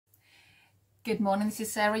Good morning, this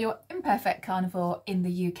is Sarah, your imperfect carnivore in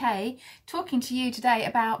the UK, talking to you today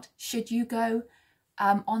about should you go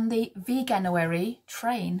on the Veganuary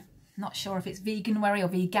train. Not sure if it's Veganuary or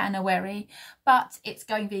Veganuary, but it's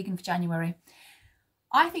going vegan for January.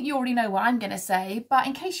 I think you already know what I'm going to say, but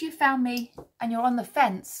in case you found me and you're on the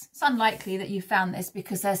fence, it's unlikely that you found this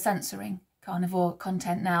because they're censoring carnivore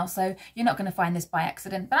content now, so you're not going to find this by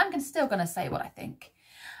accident, but I'm still going to say what I think.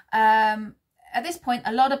 At this point,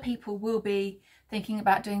 a lot of people will be thinking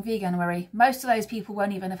about doing Veganuary. Most of those people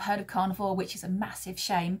won't even have heard of carnivore, which is a massive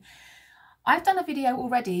shame. I've done a video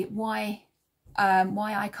already why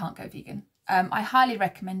I can't go vegan. I highly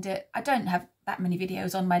recommend it. I don't have that many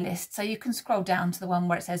videos on my list, so you can scroll down to the one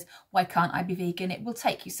where it says, why can't I be vegan? It will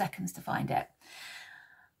take you seconds to find it.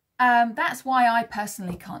 That's why I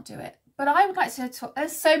personally can't do it. But I would like to talk,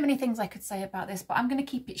 there's so many things I could say about this, but I'm going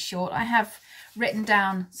to keep it short. I have written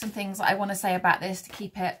down some things that I want to say about this to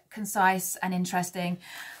keep it concise and interesting.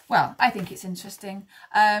 Well, I think it's interesting.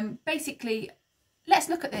 Basically, let's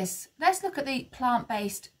look at this. Let's look at the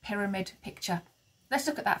plant-based pyramid picture. Let's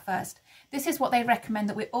look at that first. This is what they recommend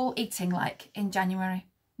that we're all eating like in January.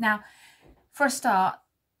 Now, for a start,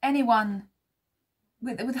 anyone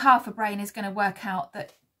with half a brain is going to work out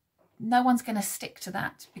that no one's going to stick to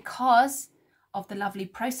that because of the lovely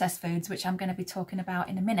processed foods, which I'm going to be talking about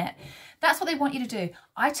in a minute. That's what they want you to do.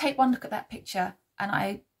 I take one look at that picture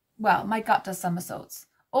and my gut does somersaults.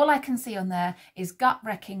 All I can see on there is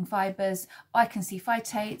gut-wrecking fibres. I can see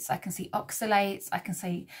phytates, I can see oxalates, I can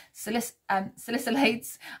see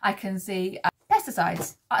salicylates, I can see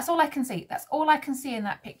pesticides. That's all I can see. That's all I can see in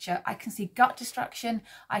that picture. I can see gut destruction.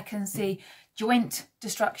 I can see joint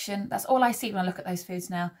destruction. That's all I see when I look at those foods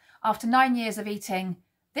now. After 9 years of eating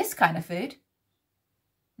this kind of food,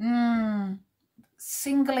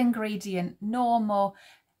 single ingredient, normal,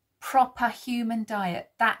 proper human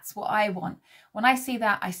diet. That's what I want. When I see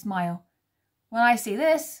that, I smile. When I see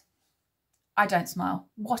this, I don't smile.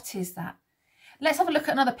 What is that? Let's have a look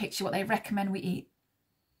at another picture, what they recommend we eat.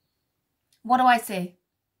 What do I see?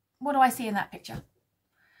 What do I see in that picture?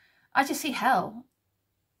 I just see hell.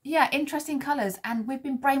 Yeah, interesting colours, and we've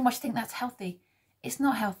been brainwashed to think that's healthy. It's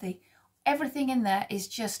not healthy. Everything in there is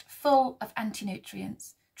just full of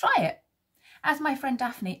anti-nutrients. Try it. As my friend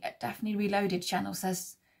Daphne at Daphne Reloaded channel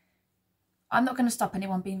says, I'm not going to stop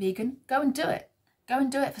anyone being vegan. Go and do it. Go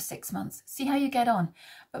and do it for 6 months. See how you get on.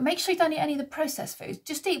 But make sure you don't eat any of the processed foods.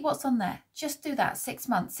 Just eat what's on there. Just do that 6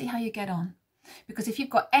 months. See how you get on. Because if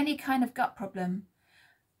you've got any kind of gut problem,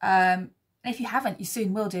 if you haven't, you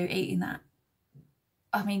soon will do eating that.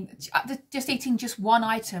 I mean, just eating just one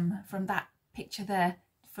item from that picture there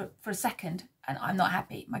for a second, and I'm not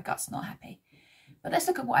happy. My gut's not happy. But let's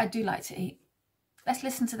look at what I do like to eat. Let's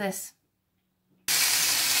listen to this.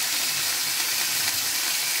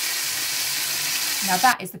 Now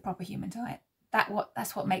that is the proper human diet.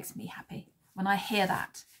 That's what makes me happy. When I hear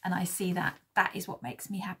that and I see that, that is what makes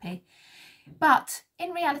me happy. But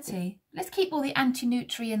in reality, let's keep all the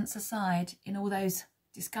anti-nutrients aside in all those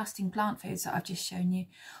disgusting plant foods that I've just shown you.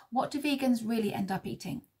 What do vegans really end up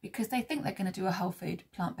eating? Because they think they're going to do a whole food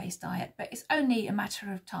plant-based diet, but it's only a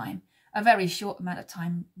matter of time, a very short amount of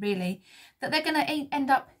time really, that they're going to end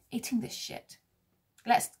up eating this shit.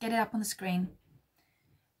 Let's get it up on the screen.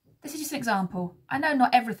 This is just an example. I know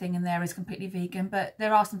not everything in there is completely vegan, but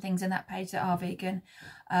there are some things in that page that are vegan.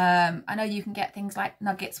 I know you can get things like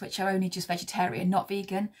nuggets, which are only just vegetarian, not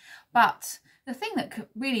vegan. But the thing that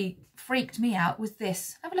really freaked me out was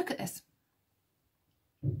this. Have a look at this.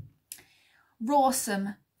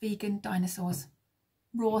 Rawsome vegan dinosaurs.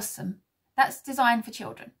 Rawsome. That's designed for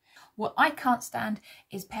children. What I can't stand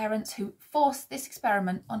is parents who force this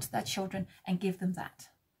experiment onto their children and give them that.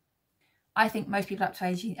 I think most people up to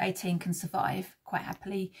age 18 can survive quite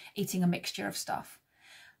happily eating a mixture of stuff.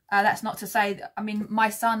 That's not to say that, I mean, my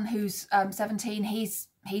son who's 17, he's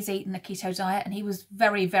eaten a keto diet and he was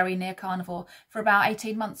very, very near carnivore for about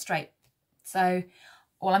 18 months straight. So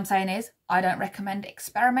all I'm saying is I don't recommend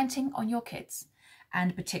experimenting on your kids,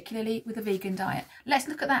 and particularly with a vegan diet. Let's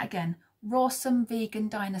look at that again. Rawsome vegan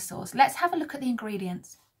dinosaurs. Let's have a look at the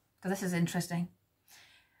ingredients because this is interesting.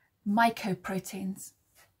 Mycoproteins.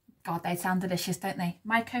 God, they sound delicious, don't they?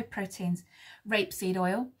 Mycoproteins, rapeseed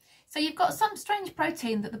oil. So you've got some strange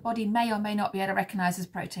protein that the body may or may not be able to recognise as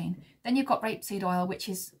protein. Then you've got rapeseed oil, which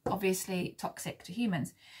is obviously toxic to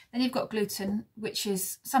humans. Then you've got gluten, which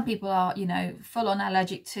is, some people are, you know, full on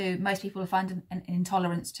allergic to. Most people find an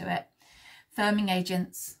intolerance to it. Firming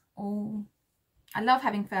agents. Oh, I love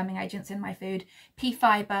having firming agents in my food. Pea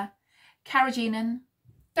fibre, carrageenan.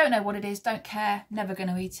 Don't know what it is, don't care, never going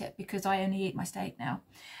to eat it because I only eat my steak now.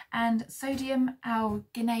 And sodium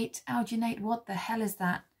alginate, what the hell is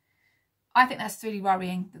that? I think that's really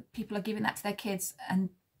worrying that people are giving that to their kids and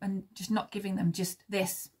just not giving them just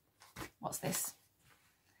this. What's this?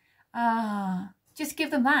 Just give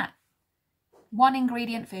them that. One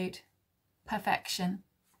ingredient food. Perfection.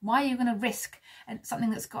 Why are you going to risk something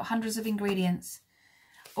that's got hundreds of ingredients?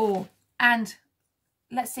 And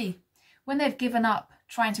let's see, when they've given up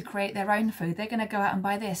trying to create their own food, they're going to go out and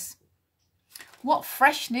buy this. What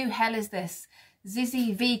fresh new hell is this?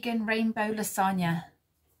 Zizzy Vegan Rainbow Lasagna.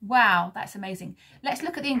 Wow, that's amazing. Let's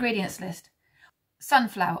look at the ingredients list.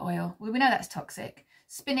 Sunflower oil. Well, we know that's toxic.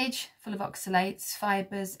 Spinach, full of oxalates,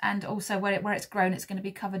 fibres, and also where it's grown, it's going to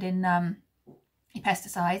be covered in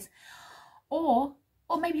pesticides. Or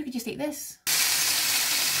maybe you could just eat this.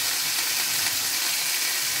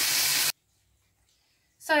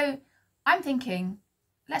 So I'm thinking,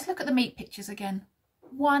 let's look at the meat pictures again.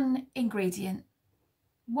 One ingredient.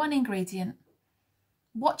 One ingredient.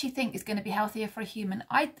 What do you think is going to be healthier for a human?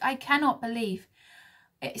 I cannot believe,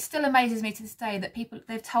 it still amazes me to this day that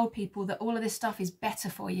they've told people that all of this stuff is better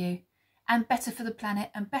for you and better for the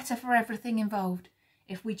planet and better for everything involved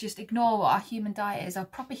if we just ignore what our human diet is, our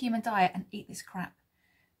proper human diet, and eat this crap.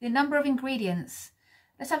 The number of ingredients.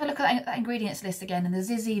 Let's have a look at that ingredients list again, and the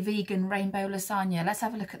Zizzy Vegan Rainbow Lasagna. Let's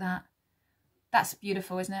have a look at that. That's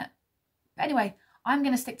beautiful, isn't it? But anyway, I'm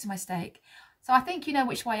going to stick to my steak. So I think you know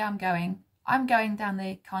which way I'm going. I'm going down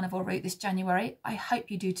the carnivore route this January. I hope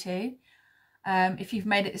you do too. If you've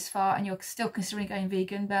made it this far and you're still considering going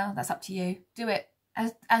vegan, well, that's up to you. Do it.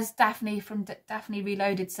 As Daphne from Daphne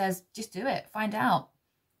Reloaded says, just do it. Find out.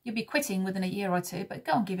 You'll be quitting within a year or two, but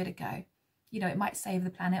go and give it a go. You know, it might save the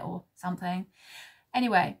planet or something.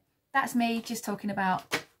 Anyway, that's me just talking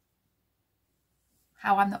about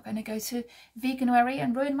how I'm not going to go to Veganuary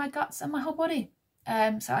and ruin my guts and my whole body.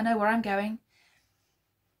 So I know where I'm going.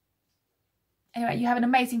 Anyway, you have an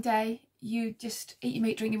amazing day. You just eat your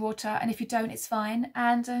meat, drink your water, and if you don't, it's fine.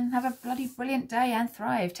 And have a bloody brilliant day and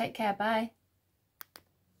thrive. Take care. Bye.